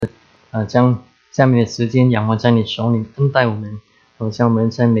将下面的时间仰望在你手里，恩待我们，将我们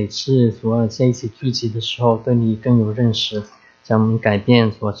在每次所在一起聚集的时候对你更有认识，将我们改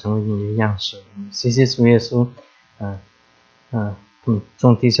变所成为你的样式。谢谢主耶稣，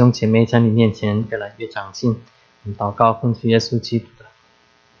众弟兄姐妹在你面前越来越长进，祷告奉主耶稣基督的。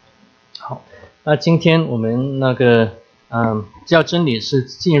好，那今天我们教真理是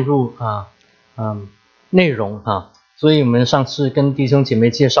进入内容所以我们上次跟弟兄姐妹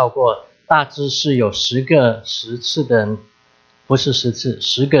介绍过，大致是有10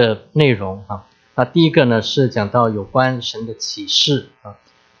个内容那第一个呢是讲到有关神的启示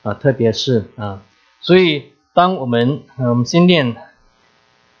特别是所以当我们先念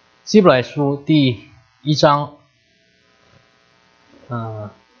希伯来书第1章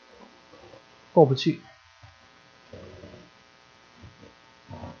过不去。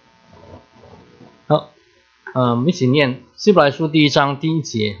好，我们一起念希伯来书第1章第1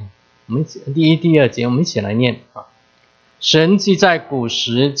节，我们第1、第2节我们一起来念神既在古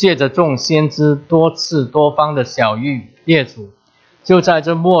时借着众先知多次多方的晓谕列祖，就在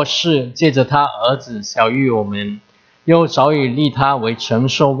这末世借着他儿子晓谕我们，又早已立他为承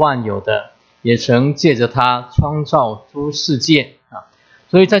受万有的，也曾借着他创造诸世界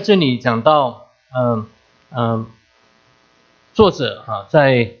所以在这里讲到作者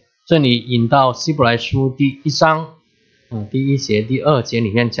在这里引到希伯来书第1章第1节、第2节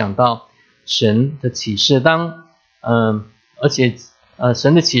里面讲到神的启示，而且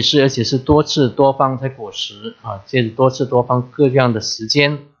神的启示而且是多次多方在古时借着多次多方各样的时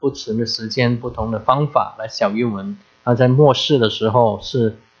间、不同的时间、不同的方法来晓谕我们在末世的时候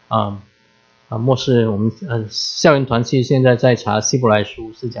是末世我们校园团契现在在查希伯来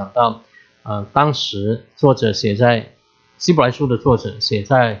书，是讲到当时作者写在希伯来书的作者写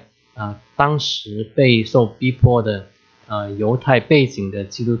在当时被受逼迫的犹太背景的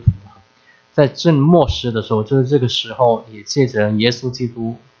基督徒在正末世的时候，就是这个时候也借着耶稣基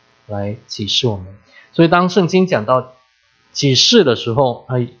督来启示我们。所以当圣经讲到启示的时候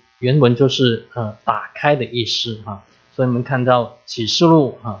原文就是打开的意思所以我们看到启示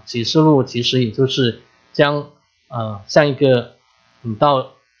录启示录其实也就是将像一个你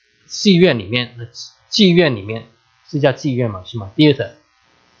到妓院里面是叫妓院吗？是吗？ Theater。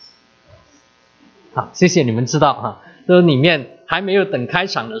 好，谢谢你们知道就是里面还没有等开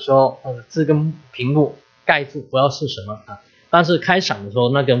场的时候这个屏幕盖住不知道是什么但是开场的时候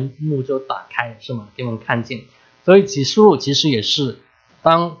那个幕就打开是吗？给我们看见。所以启示录其实也是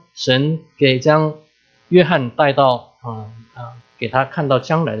当神将约翰带到给他看到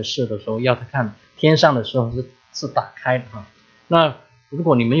将来的事的时候，要他看天上的时候是打开的那如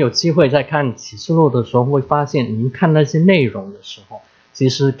果你们有机会在看启示录的时候，会发现你们看那些内容的时候，其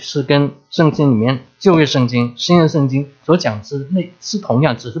实是跟圣经里面旧约圣经、新约圣经所讲是同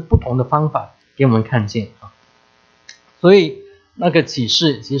样，只是不同的方法给我们看见所以那个启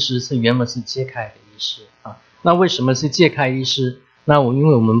示其实是原本是揭开的意思那为什么是揭开意思？因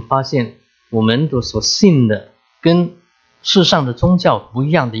为我们发现我们所信的跟世上的宗教不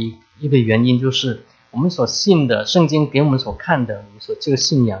一样的一个原因，就是我们所信的圣经给我们所看的，我们所这个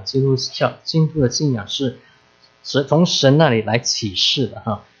信仰基督的信仰是从神那里来启示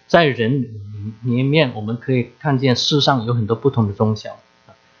的在人里面我们可以看见世上有很多不同的宗教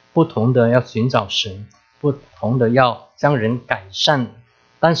不同的要寻找神，不同的要将人改善，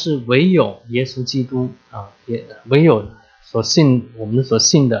但是唯有耶稣基督也唯有我们所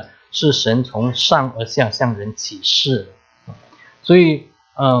信的是神从上而下向人启示所以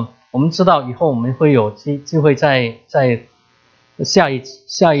我们知道以后我们会有机会在下一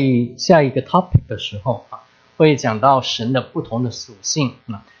个 topic 的时候会讲到神的不同的属性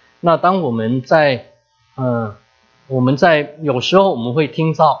那当我们在有时候我们会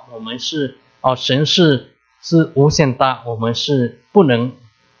听到我们是神是无限大，我们是不能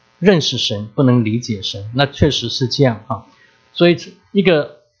认识神，不能理解神，那确实是这样所以一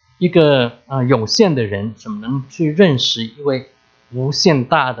个有限的人怎么能去认识一位无限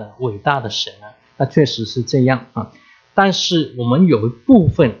大的伟大的神呢？那确实是这样但是我们有一部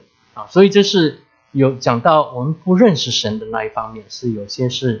分所以这是有讲到我们不认识神的那一方面，是有些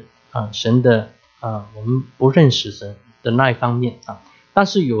是神的我们不认识神的那一方面但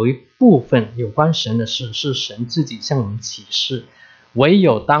是有一部分有关神的事是神自己向我们启示，唯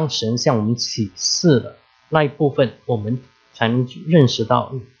有当神向我们启示的那一部分，我们才能认识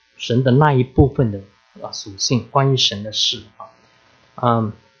到神的那一部分的属性，关于神的事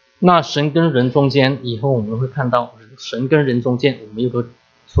那神跟人中间，以后我们会看到神跟人中间我们有个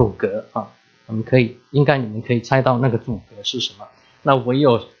阻隔应该你们可以猜到那个阻隔是什么。那唯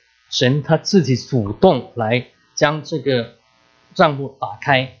有神他自己主动来将这个帐幕打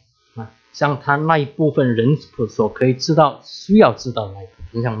开将他那一部分人所可以知道、需要知道的那一部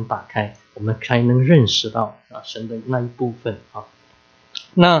分，让我们打开，我们才能认识到神的那一部分啊。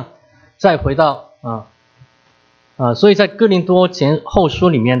那再回到所以在哥林多前后书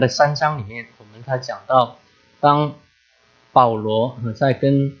里面的3章里面，我们才讲到，当保罗在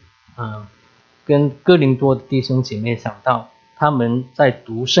跟哥林多的弟兄姐妹讲到，他们在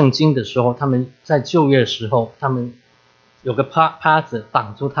读圣经的时候，他们在旧约的时候，他们有个帕子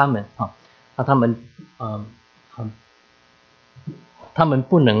挡住他们他们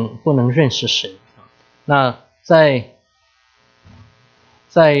不能认识神。那在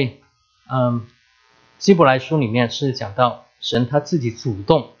希伯来书里面是讲到神他自己主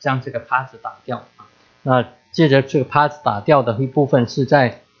动将这个帕子打掉。那借着这个帕子打掉的一部分是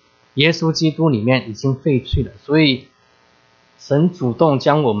在耶稣基督里面已经废去了，所以神主动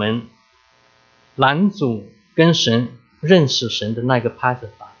将我们拦阻跟神认识神的那个帕子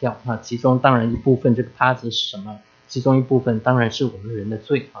打掉。那其中当然一部分这个帕子是什么？其中一部分当然是我们人的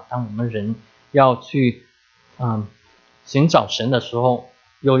罪当我们人要去寻找神的时候，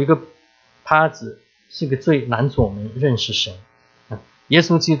有一个帕子是个罪拦阻我们认识神。耶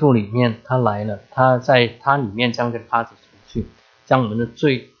稣基督里面他来了，他在他里面将这个帕子除去，将我们的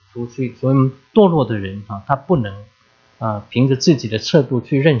罪除去。所以堕落的人他不能凭着自己的测度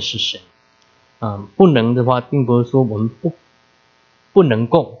去认识神。不能的话并不是说我们不能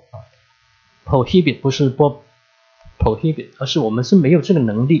够prohibit 不是说 prohibit， 而是我们是没有这个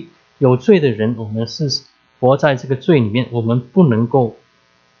能力。有罪的人，我们是活在这个罪里面，我们不能够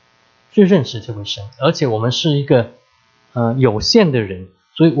去认识这位神，而且我们是一个有限的人，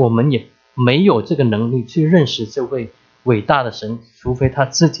所以我们也没有这个能力去认识这位伟大的神，除非他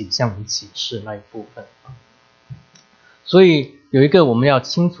自己向我们启示那一部分。所以有一个我们要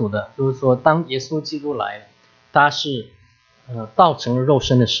清楚的，就是说当耶稣基督来了，他是道成了肉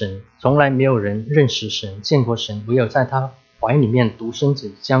身的神，从来没有人认识神见过神，唯有在他怀里面独生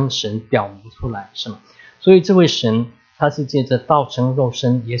子将神表明出来，是吗？所以这位神他是借着道成肉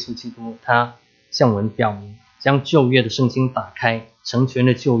身耶稣基督，他向我们表明，将旧约的圣经打开，成全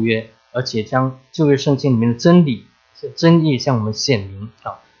了旧约，而且将旧约圣经里面的真义向我们显明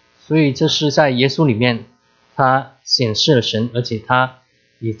所以这是在耶稣里面他显示了神，而且他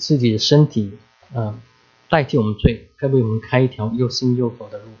以自己的身体代替我们罪，可以为我们开一条又新又活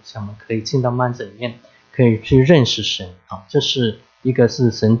的路，像我们可以进到幔子里面，可以去认识神这是一个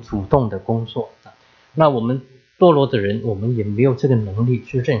是神主动的工作那我们堕落的人，我们也没有这个能力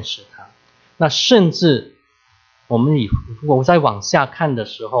去认识他。那甚至我们如果再往下看的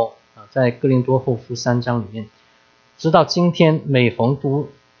时候在哥林多后书3章里面，直到今天每逢读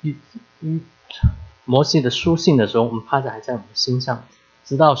摩西的书信的时候，我们帕子还在我们心上，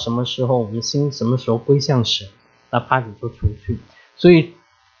直到什么时候我们心什么时候归向神，那帕子就除去。所以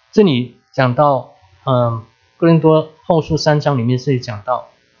这里讲到哥林多后书3章里面是讲到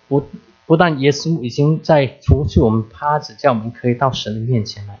不但耶稣已经在除去我们帕子，叫我们可以到神的面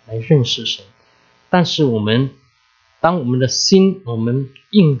前来认识神，但是当我们的心我们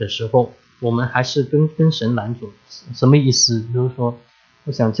硬的时候，我们还是跟神拦阻。什么意思？就是说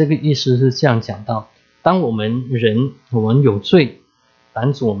我想这个意思是这样讲到，当我们有罪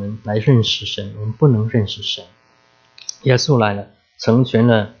拦阻我们来认识神，我们不能认识神。耶稣来了，成全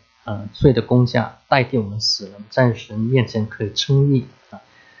了罪的工价，代替我们死了，在神面前可以称义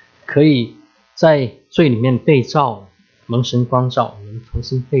可以在罪里面被造，蒙神光照，我们重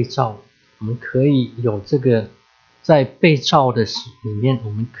新被造，我们可以有这个在被造的里面，我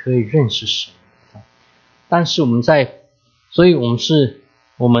们可以认识神但是所以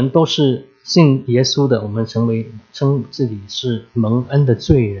我们都是信耶稣的，我们称自己是蒙恩的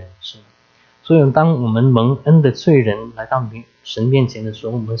罪人是。所以当我们蒙恩的罪人来到神面前的时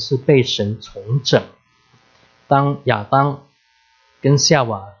候，我们是被神重整。当亚当跟夏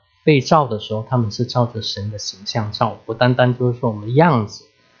娃被造的时候，他们是照着神的形象造，不单单就是说我们的样子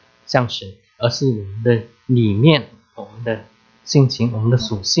像神，而是我们的里面，我们的性情，我们的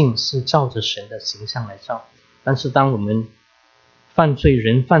属性是照着神的形象来造。但是当我们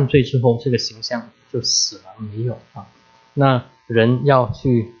人犯罪之后，这个形象就死了，没有那人要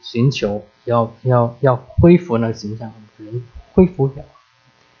去寻求，要恢复那个形象，人恢复了，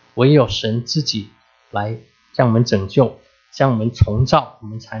唯有神自己来将我们拯救，将我们重造，我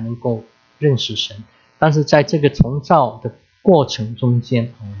们才能够认识神。但是在这个重造的过程中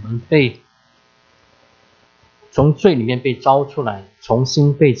间，我们从罪里面被招出来，重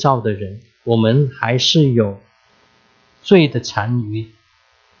新被造的人，我们还是有罪的残余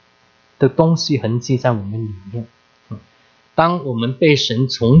的东西痕迹在我们里面。当我们被神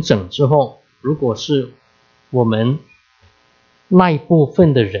重整之后，如果是我们那一部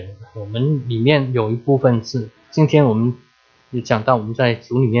分的人我们里面有一部分是，今天我们也讲到我们在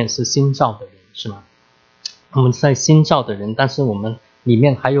主里面是新造的人，是吗？我们在新造的人，但是我们里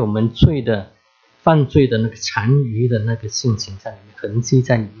面还有我们犯罪的那个残余的那个性情在里面，痕迹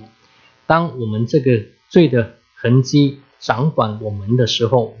在里面。当我们这个罪的痕迹掌管我们的时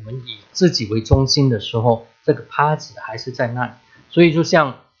候，我们以自己为中心的时候，这个帕子还是在那里。所以就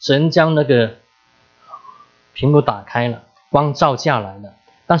像神将那个苹果打开了，光照下来了，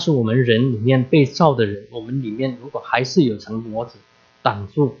但是我们人里面被造的人，我们里面如果还是有层膜子挡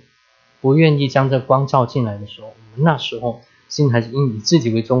住，不愿意将这光照进来的时候，我们那时候心还是以自己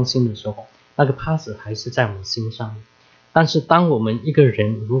为中心的时候，那个帕子还是在我们心上。但是当我们一个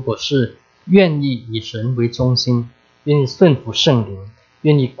人如果是愿意以神为中心，愿意顺服圣灵，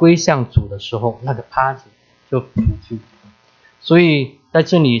愿意归向主的时候，那个帕子就除去。所以在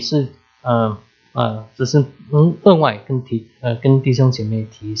这里是只是额外跟弟兄姐妹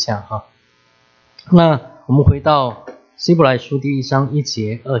提一下哈。那我们回到希伯来书第1章1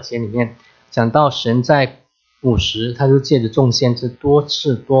节2节里面讲到神在古时他就借着众先知多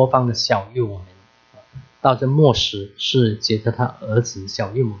次多方的晓谕我们，到这末时是借着他儿子晓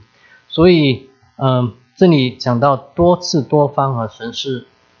谕我们。所以这里讲到多次多方啊，神是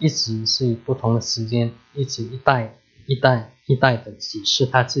一直是以不同的时间一直一代的启示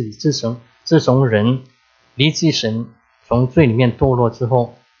他自己。自从人离弃神，从罪里面堕落之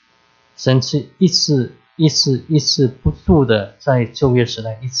后，神是一次不住的在旧约时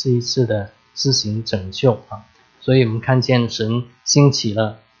代一次一次的施行拯救啊。所以我们看见神兴起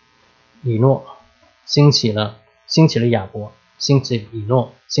了以诺，兴起了亚伯，兴起以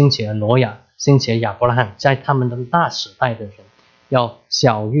诺，兴起了挪亚，兴起了亚伯拉罕，在他们的那时代的人要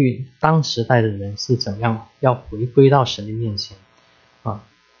晓谕当时代的人是怎样要回归到神的面前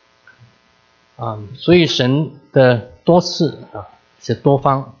所以神的多次是多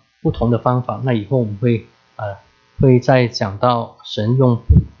方不同的方法。那以后我们会再讲到神用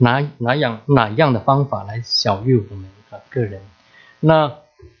哪样的方法来晓谕我们个人。那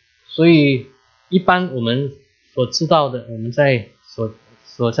所以一般我们所知道的，我们在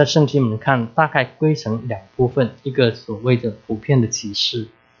圣经里面看，大概归成2部分，一个所谓的普遍的启示，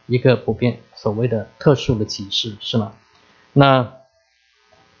一个普遍所谓的特殊的启示，是吗？那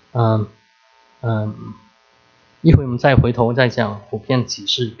一会我们再回头再讲普遍启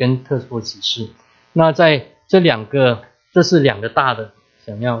示跟特殊启示。那在这是2个大的，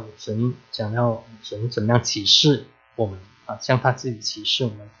想要神怎么样启示我们向他自己启示我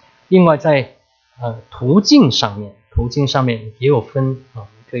们。另外在途径上面也有分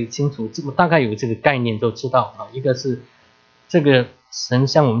可以清楚，大概有这个概念都知道一个是这个神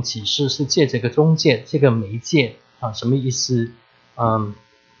向我们启示是借这个中介，这个媒介什么意思？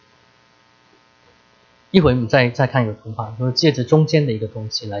一会我们再看一个图画，就是借着中间的一个东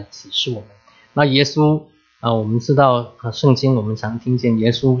西来启示我们。那耶稣我们知道圣经我们常听见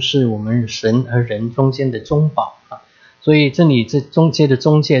耶稣是我们神和人中间的中保所以这里这中间的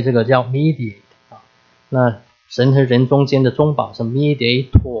中介这个叫 mediate 那神和人中间的中保是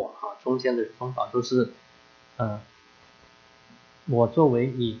mediator 中间的中保都是我作为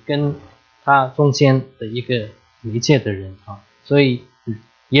你跟他中间的一个媒介的人所以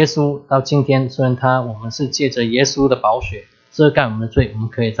耶稣到今天，虽然我们是借着耶稣的宝血遮盖我们的罪，我们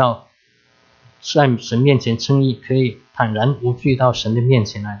可以在神面前称义，可以坦然无惧到神的面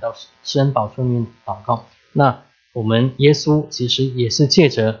前来，到施恩宝座面祷告。那我们耶稣其实也是借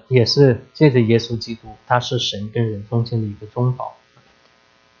着耶稣基督，他是神跟人中间的一个中保，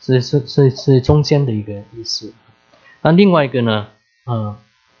是中间的一个意思。那另外一个呢，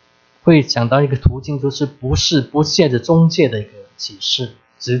会讲到一个途径，就是不借着中介的一个启示，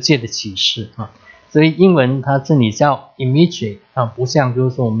直接的启示所以英文它这里叫 immediate 不像就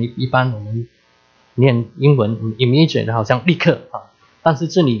是说我们念英文 immediate 好像立刻但是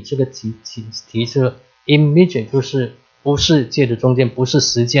这里这个提出 immediate 就是不是借着中间，不是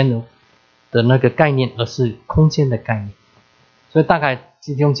时间的那个概念，而是空间的概念。所以大概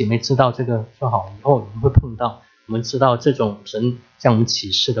弟兄姐妹知道这个就好，以后我们会碰到，我们知道这种神向我们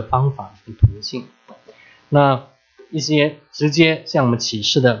启示的方法和途径。那一些直接向我们启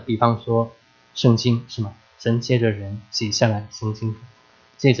示的，比方说圣经是吗？神借着人写下来圣经，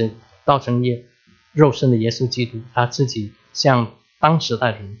借着道成肉身的耶稣基督，他自己向当时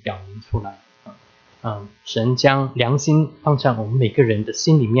代的人表明出来神将良心放在我们每个人的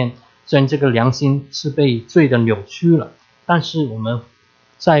心里面，虽然这个良心是被罪的扭曲了，但是我们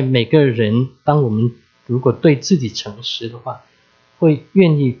在每个人，当我们如果对自己诚实的话，会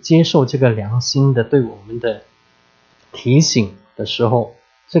愿意接受这个良心的对我们的提醒的时候，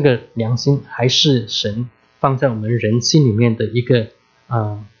这个良心还是神放在我们人心里面的一个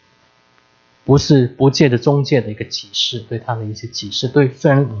不是不借着中介的一个启示，对他的一些启示，对，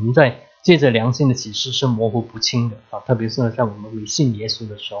虽然我们在借着良心的启示是模糊不清的啊，特别是在我们信耶稣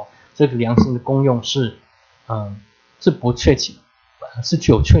的时候，这个良心的功用是是不确切，是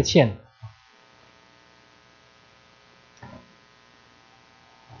具有确切的。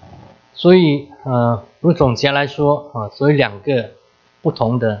所以如总结来说所以两个不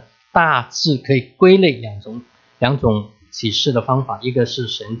同的大致可以归类两种启示的方法，一个是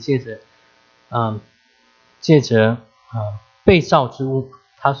神借着被造之物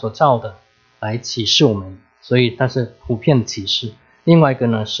他所造的来启示我们，所以它是普遍的启示。另外一个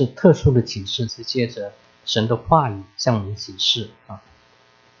呢是特殊的启示，是借着神的话语向我们启示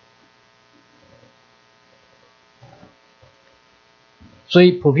所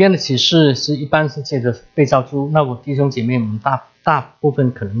以普遍的启示是一般是借着被造之物。那我弟兄姐妹们大部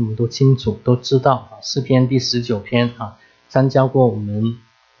分可能我们都清楚都知道诗篇第19篇参加过我们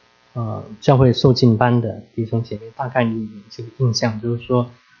教会受浸班的弟兄姐妹大概你有这个印象，就是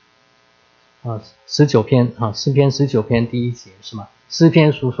说19篇诗篇19篇第1节是吗？诗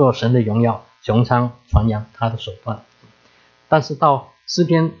篇述说神的荣耀，穹苍传扬他的手段。但是到诗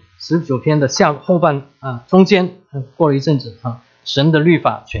篇19篇的后半中间过了一阵子神的律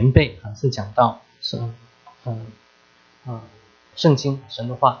法全备是讲到圣经神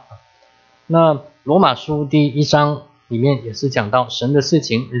的话那罗马书第1章里面也是讲到神的事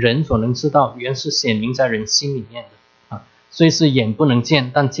情，人所能知道原是显明在人心里面的虽是眼不能见，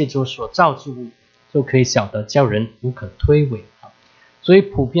但借助所造之物就可以晓得，叫人无可推诿所以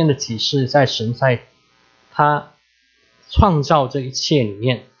普遍的启示在神在他创造这一切里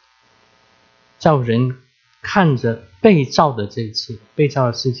面，叫人看着被造的这一切，被造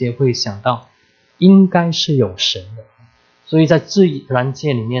的世界会想到应该是有神的，所以在自然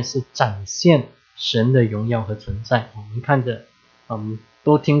界里面是展现神的荣耀和存在。我们看着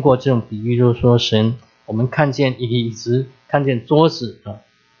都听过这种比喻，就是说神我们看见椅子看见桌子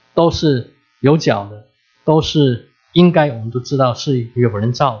都是有脚的，都是应该我们都知道是有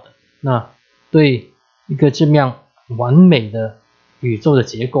人造的。那对一个这样完美的宇宙的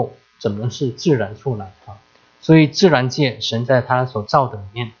结构怎么是自然出来所以自然界神在他所造的里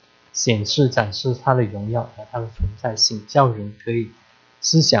面显示展示他的荣耀和他的存在性，叫人可以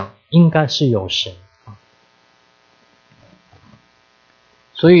思想应该是有神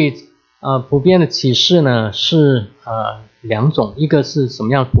所以普遍的启示呢是两种，一个是什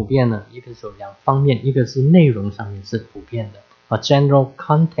么样普遍呢？一个是有两方面，一个是内容上面是普遍的general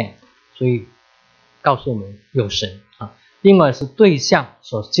content， 所以告诉我们有神另外是对象，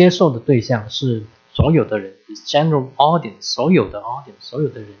所接受的对象是所有的人 general audience， 所有的 audience， 所有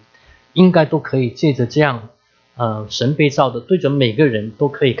的人应该都可以借着这样神被造的对着每个人都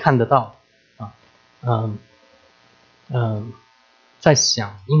可以看得到在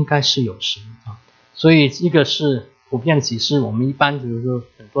想应该是有神所以一个是普遍的启示，我们一般就是说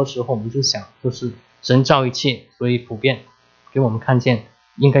很多时候我们就想就是神造一切，所以普遍给我们看见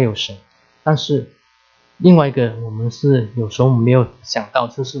应该有神。但是另外一个我们是有时候我们没有想到，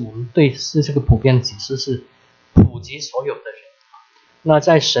就是我们对这个普遍的启示是普及所有的人那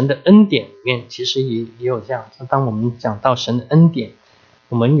在神的恩典里面其实也有这样，当我们讲到神的恩典，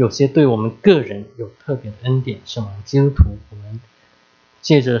我们有些对我们个人有特别的恩典是吗？基督徒我们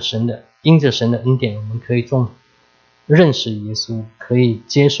借着因着神的恩典，我们可以认识耶稣，可以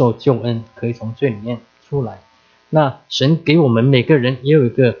接受救恩，可以从罪里面出来。那神给我们每个人也有一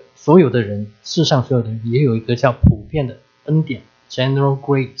个，所有的人世上所有的人也有一个叫普遍的恩典 general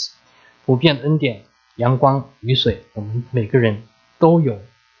grace， 普遍的恩典，阳光雨水我们每个人都有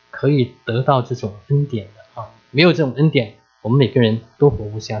可以得到这种恩典的没有这种恩典我们每个人都活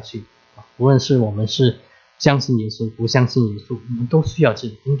不下去无论是我们是相信耶稣不相信耶稣，我们都需要这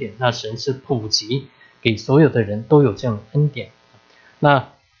种恩典。那神是普及给所有的人都有这样的恩典。那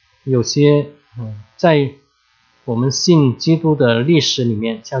有些在我们信基督的历史里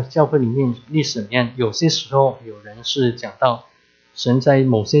面，教会里面历史里面，有些时候有人是讲到神在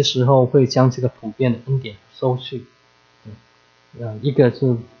某些时候会将这个普遍的恩典收去一个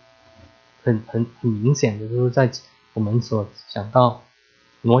是很明显的，就是在我们所讲到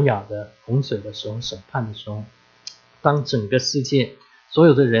挪亚的洪水的时候，审判的时候，当整个世界所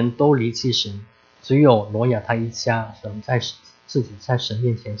有的人都离弃神，只有挪亚他一家自己在神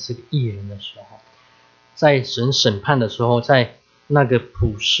面前是个义人的时候，在神审判的时候，在那个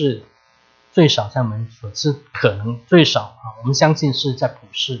普世最少像我们所知可能最少我们相信是在普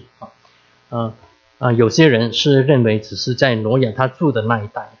世有些人是认为只是在挪亚他住的那一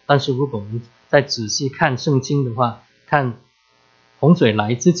带，但是如果我们再仔细看圣经的话，看洪水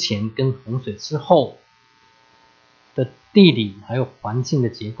来之前跟洪水之后的地理还有环境的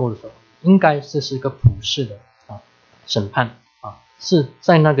结构的时候，应该这是一个普世的审判是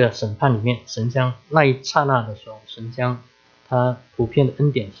在那个审判里面，神将那一刹那的时候，神将他普遍的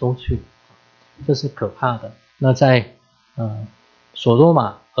恩典收去，这是可怕的。那在所罗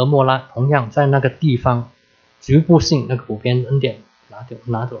玛、俄摩拉同样在那个地方局部性那个普遍恩典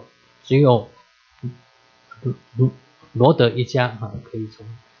拿走，只有罗德一家可以从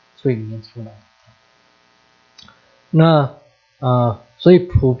罪里面出来。那所以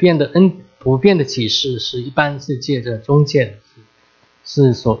普遍的启示一般是借着中介的，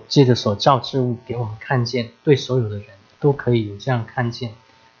是借着所造之物给我们看见，对所有的人都可以有这样看见，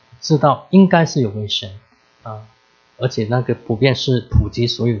知道应该是有位神而且那个普遍是普及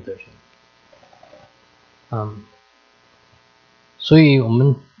所有的人。所以我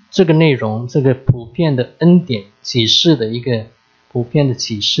们这个内容，这个普遍的恩典启示的一个普遍的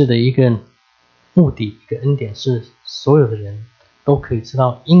启示的一个目的，一个恩典是所有的人都可以知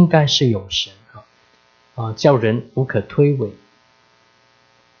道应该是有神叫人无可推诿。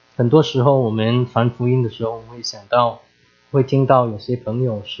很多时候我们传福音的时候，我们会听到有些朋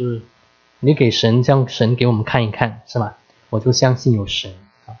友是你给神将神给我们看一看，是吧？我就相信有神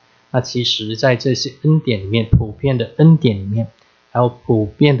那其实在这些恩典里面，普遍的恩典里面，还有普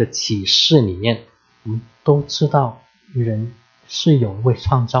遍的启示里面，我们都知道人是有位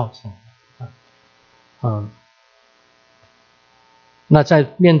创造者那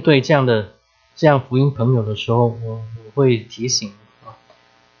在面对这样福音朋友的时候，我会提醒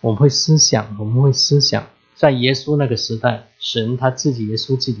我们会思想在耶稣那个时代，神他自己耶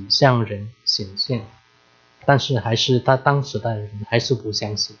稣自己向人显现，但是还是他当时代的人还是不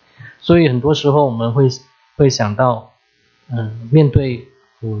相信。所以很多时候我们会想到面对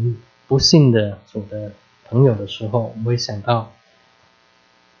我们不信的主的朋友的时候，我们会想到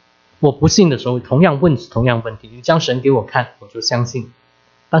我不信的时候同样问题，你将神给我看我就相信，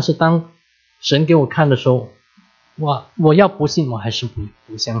但是当神给我看的时候，我要不信我还是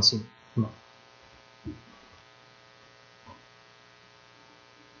不相信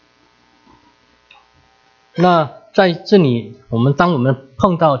那在这里当我们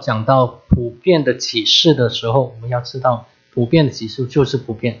讲到普遍的启示的时候，我们要知道普遍的启示就是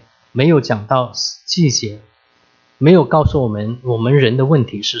普遍，没有讲到细节，没有告诉我们人的问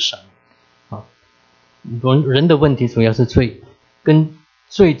题是什么人的问题主要是罪，跟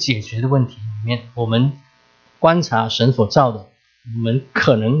罪解决的问题里面，我们观察神所造的，我们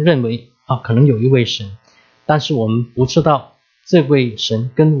可能认为可能有一位神，但是我们不知道这位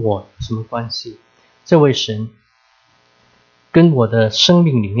神跟我有什么关系，这位神跟我的生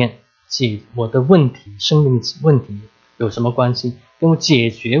命里面我的生命问题有什么关系，跟我解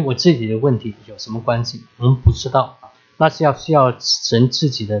决我自己的问题有什么关系，我们不知道那是需要神自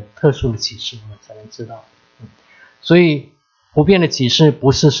己的特殊的启示我们才能知道所以普遍的启示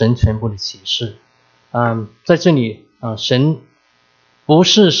不是神全部的启示在这里神不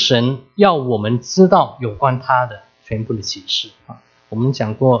是神要我们知道有关他的全部的启示我们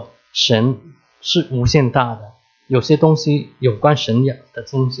讲过神是无限大的，有些东西有关神的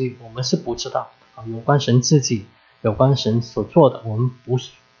东西我们是不知道有关神自己，有关神所做的我们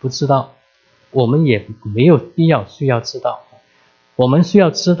不知道，我们也没有必要需要知道，我们需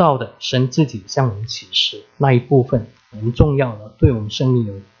要知道的神自己向我们启示那一部分我们重要的，对我们生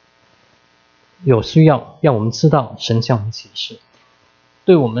命有需要让我们知道神向我们启示，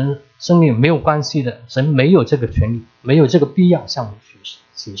对我们生命没有关系的，神没有这个权利，没有这个必要向我们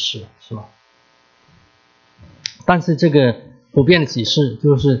启示，是吗？但是这个普遍的启示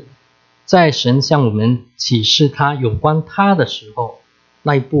就是在神向我们启示他有关他的时候，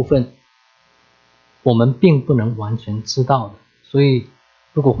那一部分我们并不能完全知道的。所以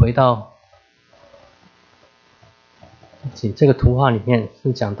如果回到这个图画里面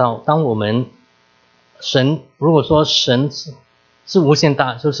是讲到，当我们如果说神是无限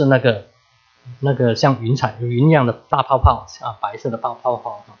大，就是那个像云一样的大泡泡白色的大泡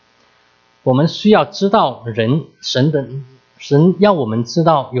泡我们需要知道神要我们知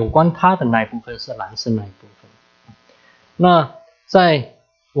道有关他的那一部分是蓝色那一部分。那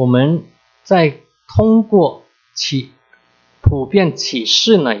我们在通过普遍启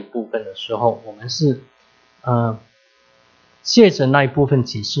示那一部分的时候，我们是借着那一部分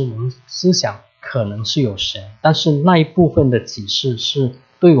启示，我们思想可能是有神，但是那一部分的启示是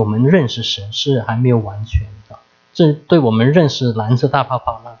对我们认识神是还没有完全的，这对我们认识蓝色泡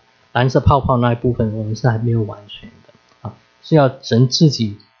泡那一部分我们是还没有完全的是要神自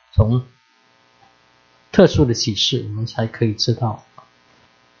己从特殊的启示我们才可以知道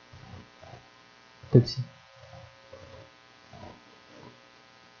对不起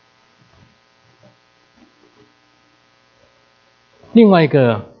另外一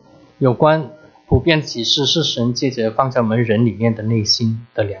个有关普遍启示是神借着放在我们人里面的内心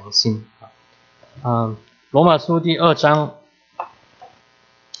的良心。罗马书第2章，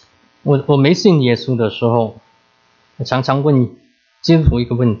我没信耶稣的时候，我常常问基督徒一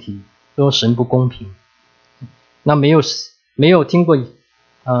个问题，说神不公平。那没有听过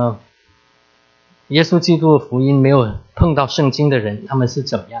耶稣基督的福音，没有碰到圣经的人，他们是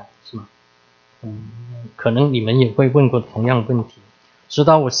怎么样，是吗？可能你们也会问过同样的问题。直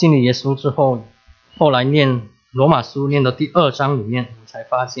到我信了耶稣之后，后来念罗马书念到第2章里面，我才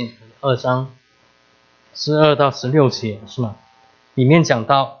发现2章12到16节，是吗？里面讲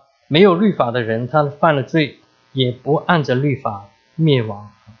到没有律法的人，他犯了罪，也不按着律法灭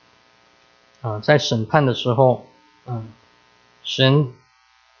亡。在审判的时候，神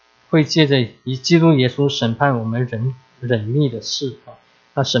会借着以基督耶稣审判我们人忍逆的事。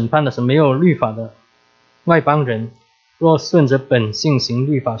那审判的是没有律法的外邦人，若顺着本性行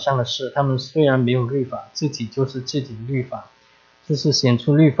律法上的事，他们虽然没有律法，自己就是自己的律法，这是显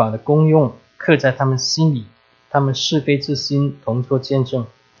出律法的功用，刻在他们心里，他们是非之心同作见证，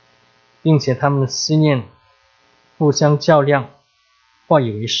并且他们的思念互相较量，或以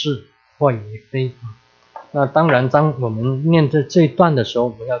为是，或以为非。那当然，当我们念这一段的时候，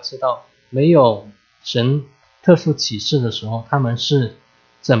我们要知道，没有神特殊启示的时候，他们是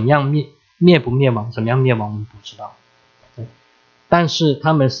怎么样灭不灭亡，怎么样灭亡我们不知道。但是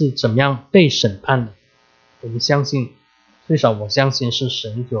他们是怎么样被审判的，我们相信，最少我相信是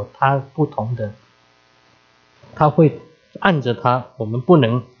神有他不同的，他会按着他我们不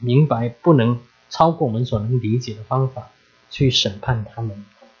能明白，不能超过我们所能理解的方法去审判他们。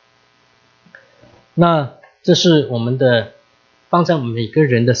那这是我们的放在每个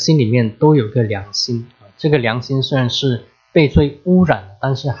人的心里面都有个良心，这个良心虽然是被罪污染，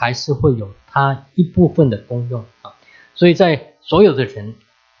但是还是会有它一部分的功用。所以在所有的人，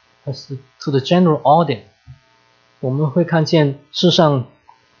它是 to the general audience， 我们会看见世上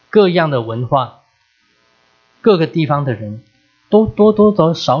各样的文化，各个地方的人都多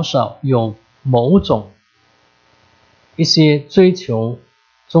多少少有某种一些追求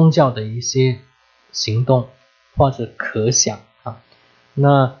宗教的一些行动或者可想。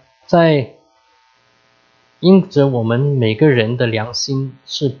那在因着我们每个人的良心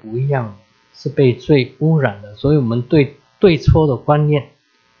是不一样的，是被罪污染的，所以我们对对错的观念，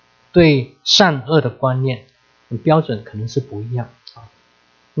对善恶的观念标准可能是不一样。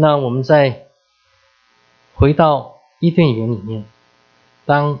那我们再回到伊甸园里面，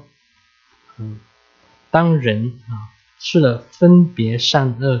当人吃了分别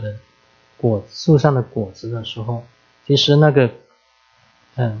善恶的树上的果子的时候，其实那个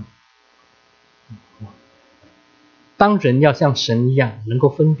当人要像神一样能够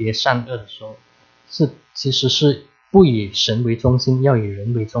分别善恶的时候，其实是不以神为中心，要以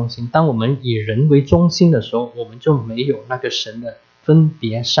人为中心。当我们以人为中心的时候，我们就没有那个神的分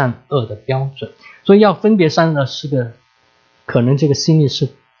别善恶的标准。所以要分别善恶可能这个心意是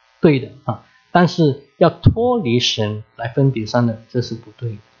对的但是要脱离神来分别善恶，这是不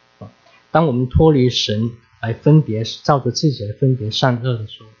对的当我们脱离神来分别，照着自己来分别善恶的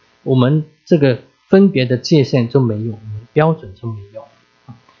时候，我们这个分别的界限就没有，我们标准就没有。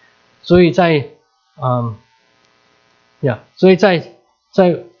所以所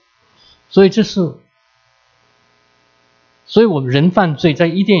以我们人犯罪，在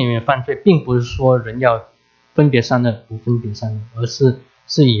伊甸园犯罪，并不是说人要分别善恶不分别善恶，而是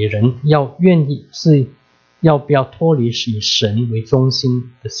以人要愿意，是要不要脱离以神为中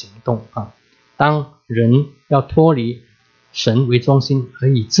心的行动当人要脱离神为中心而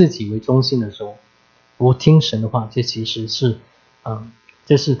以自己为中心的时候，不听神的话，这其实是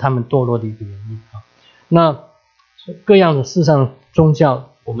这是他们堕落的一个原因那各样的世上宗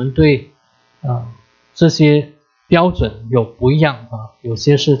教，我们对这些标准有不一样有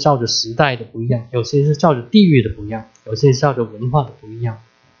些是照着时代的不一样，有些是照着地域的不一样，有些是照着文化的不一样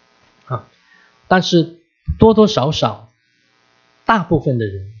但是多多少少大部分的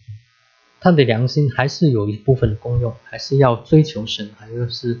人他的良心还是有一部分的功用，还是要追求神，还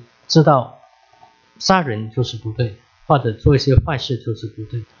是知道杀人就是不对，或者做一些坏事就是不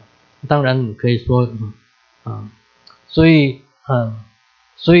对当然你可以说所以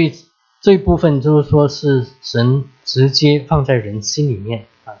这一部分就是说是神直接放在人心里面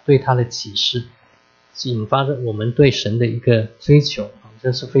对他的启示，引发着我们对神的一个追求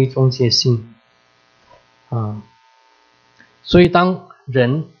这是非中介性所以当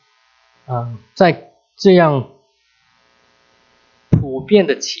人在这样普遍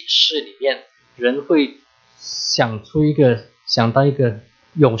的启示里面，人会想到一个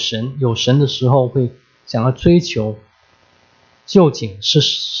有神的时候，会想要追求究竟是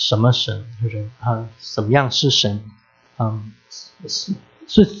什么神，什么样是神，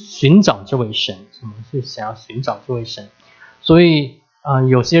是寻找这位神，什么是想要寻找这位神，所以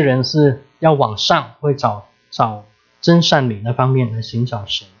有些人是要往上，会找真善美那方面来寻找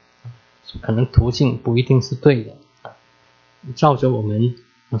神，可能途径不一定是对的，照着我们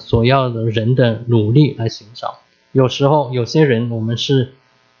所要的人的努力来寻找。有时候有些人我们是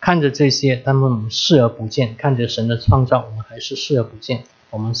看着这些，但我们视而不见，看着神的创造，我们还是视而不见，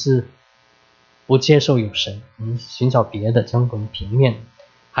我们是不接受有神，我们寻找别的，将我们平面。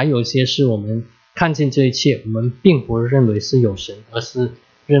还有一些是我们看见这一切，我们并不认为是有神，而是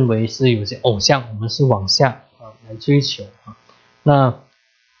认为是有些偶像，我们是往下来追求那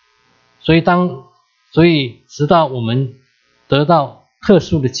所以直到我们得到特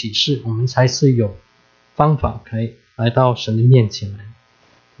殊的启示，我们才是有方法可以来到神的面前来。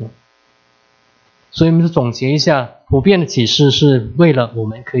所以我们总结一下，普遍的启示是为了我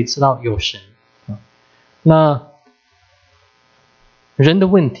们可以知道有神。那人的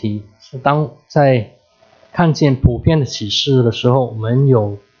问题是，当在看见普遍的启示的时候，我们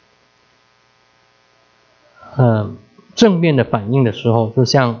有正面的反应的时候，就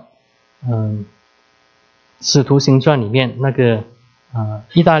像使徒行传里面那个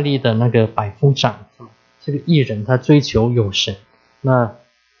意大利的那个百夫长，这个艺人他追求有神，那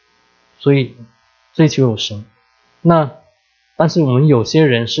所以追求有神，但是我们有些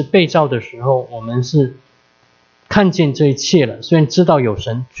人是被造的时候，我们是看见这一切了，虽然知道有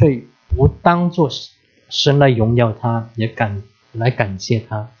神，却不当作神来荣耀他，也来感谢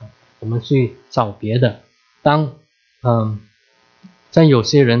他，我们去找别的。在有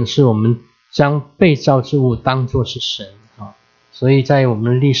些人是我们将被造之物当作是神所以在我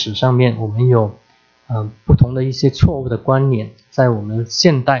们的历史上面，我们有不同的一些错误的观念，在我们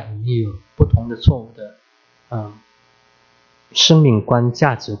现代我们也有不同的错误的生命观、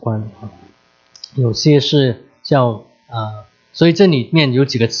价值观有些是叫所以这里面有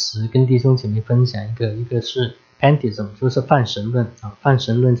几个词跟弟兄姐妹分享，一个是 pantheism， 就是泛神论泛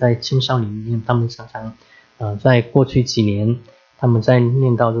神论在青少年里面，他们常常在过去几年他们在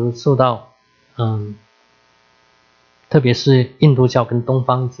念到就是受到特别是印度教跟东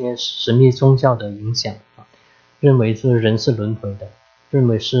方一些神秘宗教的影响认为是人是轮回的，认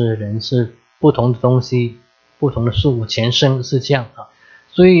为是人是不同的东西，不同的事物，前生是这样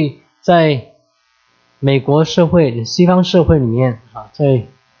所以在美国社会、西方社会里面在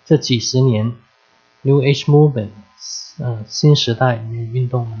这几十年 New Age Movement 新时代运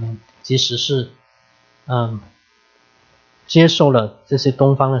动里面，其实是接受了这些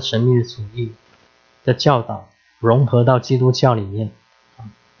东方的神秘主义的教导，融合到基督教里面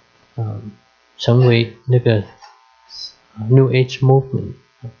成为那个New Age Movement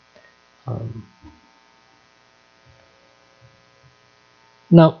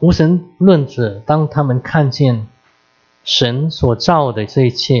那无神论者当他们看见神所造的这一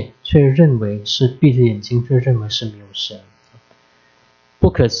切，却认为是闭着眼睛，却认为是没有神。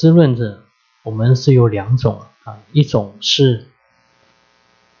不可知论者我们是有两种一种是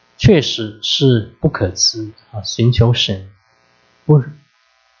确实是不可知寻求神，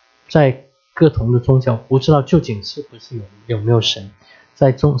在各同的宗教不知道究竟是不是有没有神，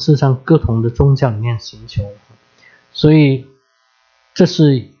在事实上各同的宗教里面寻求，所以这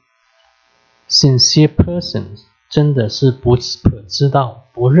是 sincere persons 真的是不可知道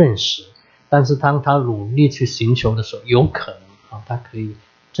不认识，但是当他努力去寻求的时候，有可能他可以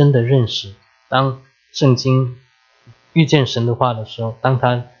真的认识。当圣经遇见神的话的时候，当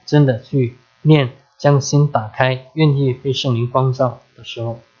他真的去念，将心打开，愿意被圣灵光照的时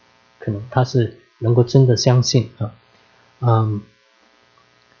候，可能他是能够真的相信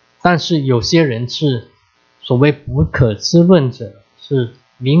但是有些人是所谓不可知论者，是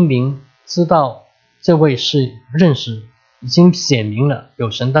明明知道这位是认识，已经显明了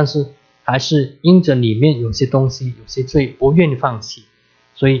有神，但是还是因着里面有些东西，有些罪不愿意放弃，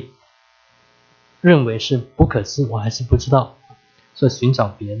所以认为是不可知，我还是不知道，所以寻找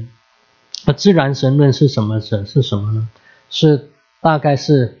别人。那自然神论是什么呢？是大概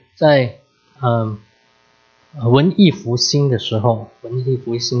是在文艺复兴的时候，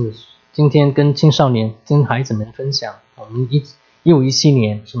今天跟青少年跟孩子们分享，我们1517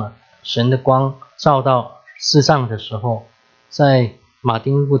年是吗？神的光照到世上的时候，在马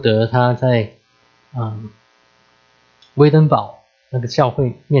丁路德他在威登堡那个教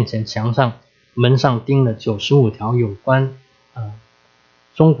会面前墙上门上钉了95条有关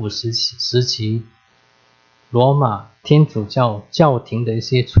中古时期罗马天主教教廷的一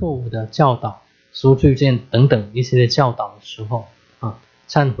些错误的教导、赎罪券等等一些的教导的时候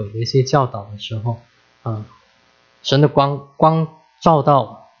忏悔的一些教导的时候神的光照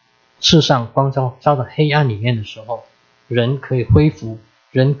到世上，光照到黑暗里面的时候，人可以恢复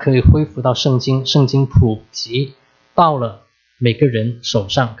到圣经普及到了每个人手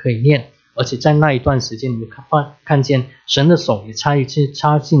上可以念，而且在那一段时间，你们看见神的手也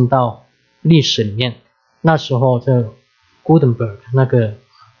插进到历史里面。那时候这 Gutenberg 那个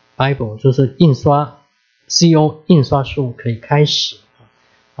Bible 就是CO 印刷术可以开始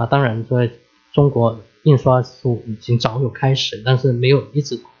啊，当然在中国印刷术已经早有开始，但是没有一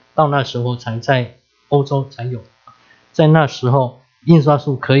直到那时候才在欧洲才有。在那时候印刷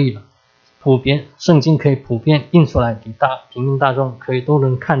术可以了，圣经可以普遍印出来给平民大众可以都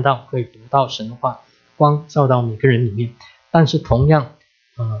能看到，可以读到神的话，光照到每个人里面。但是同样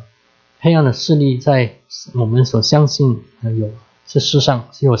黑暗的势力在我们所相信这世上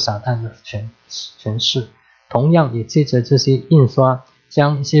是有撒旦的权势，同样也借着这些印刷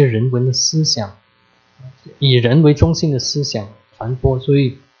将一些人文的思想，以人为中心的思想传播。所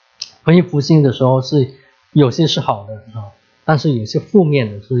以文艺复兴的时候是有些是好的但是有些负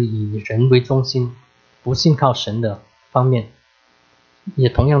面的是以人为中心，不信靠神的方面也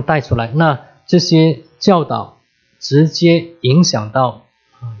同样带出来。那这些教导直接影响到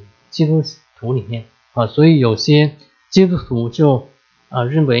基督徒里面所以有些基督徒就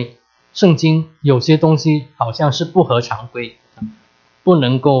认为圣经有些东西好像是不合常规，不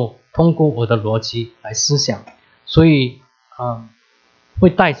能够通过我的逻辑来思想，所以会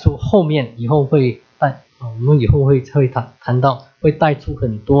带出后面以后会我们以后会谈到会带出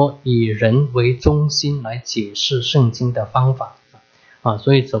很多以人为中心来解释圣经的方法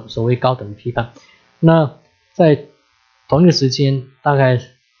所以所谓高等批判。那在同一个时间大概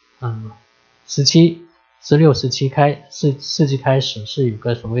16、17世纪开始是有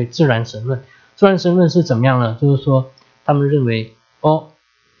个所谓自然神论。自然神论是怎么样呢？就是说他们认为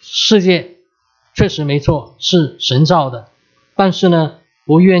世界确实没错是神造的，但是呢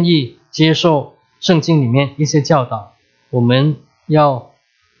不愿意接受圣经里面一些教导，我们要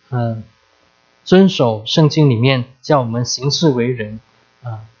遵守圣经里面叫我们行事为人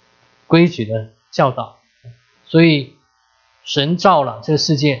规矩的教导。所以神造了这个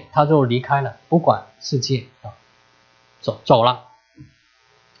世界，他就离开了，不管世界走了。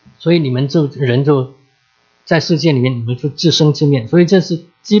所以你们人就在世界里面，你们就自生自灭。所以这是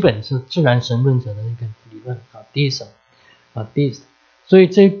基本是自然神论者的一个理论Deism。所以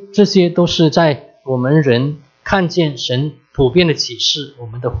这些都是在我们人看见神普遍的启示，我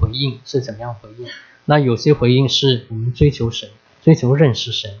们的回应是怎么样回应。那有些回应是我们追求神，追求认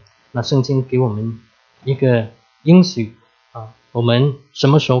识神。那圣经给我们一个应许我们什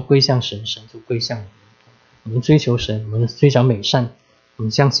么时候归向神，神就归向我们。我们追求神，我们追求美善，我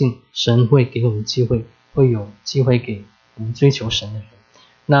们相信神会给我们机会，会有机会给我们追求神的人。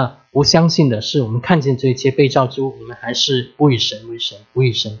那不相信的是，我们看见这一切被造之物，我们还是不以神为神，不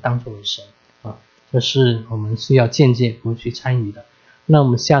以神当作为神这是我们需要间接不去参与的。那我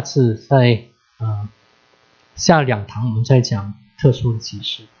们下次在下2堂我们再讲特殊的启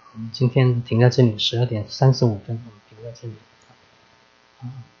示。我们今天停在这里，12点35分，我们停在这里。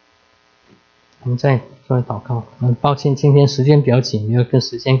我们再做祷告。抱歉，今天时间比较紧，没有跟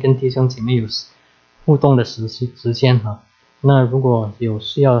弟兄姐妹有互动的时间那如果有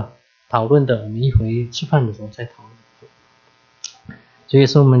需要讨论的，我们一会吃饭的时候再讨论。主耶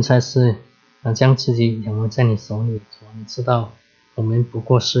稣，我们才是将自己仰望在你手里，你知道我们不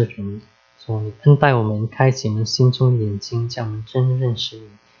过是人，你恩待我们，开启我们心中的眼睛，叫我们真认识你。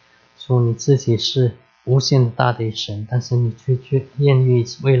你自己是无限的大的神，但是你却愿意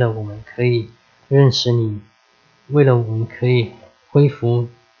为了我们可以认识你，为了我们可以恢复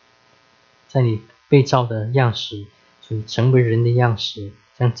在你被造的样式，成为人的样式，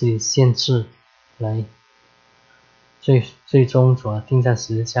将自己限制来最终钉在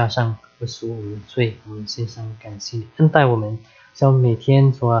十字架上，为赎我们的罪。我们献上感谢你，恩待我们，像每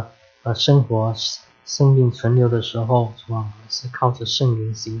天生活生命存留的时候是靠着圣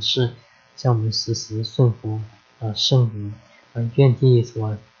灵行事，像我们时时顺服圣灵愿意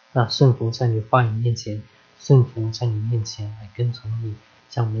顺服在你话语面前，顺服在你面前来跟从你，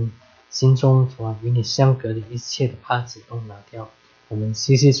将我们心中与你相隔的一切的帕子都拿掉。我们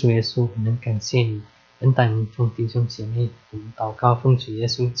谢谢主耶稣，我们感谢你恩待我们众弟兄姐妹，我们祷告奉主耶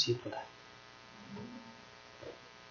稣基督的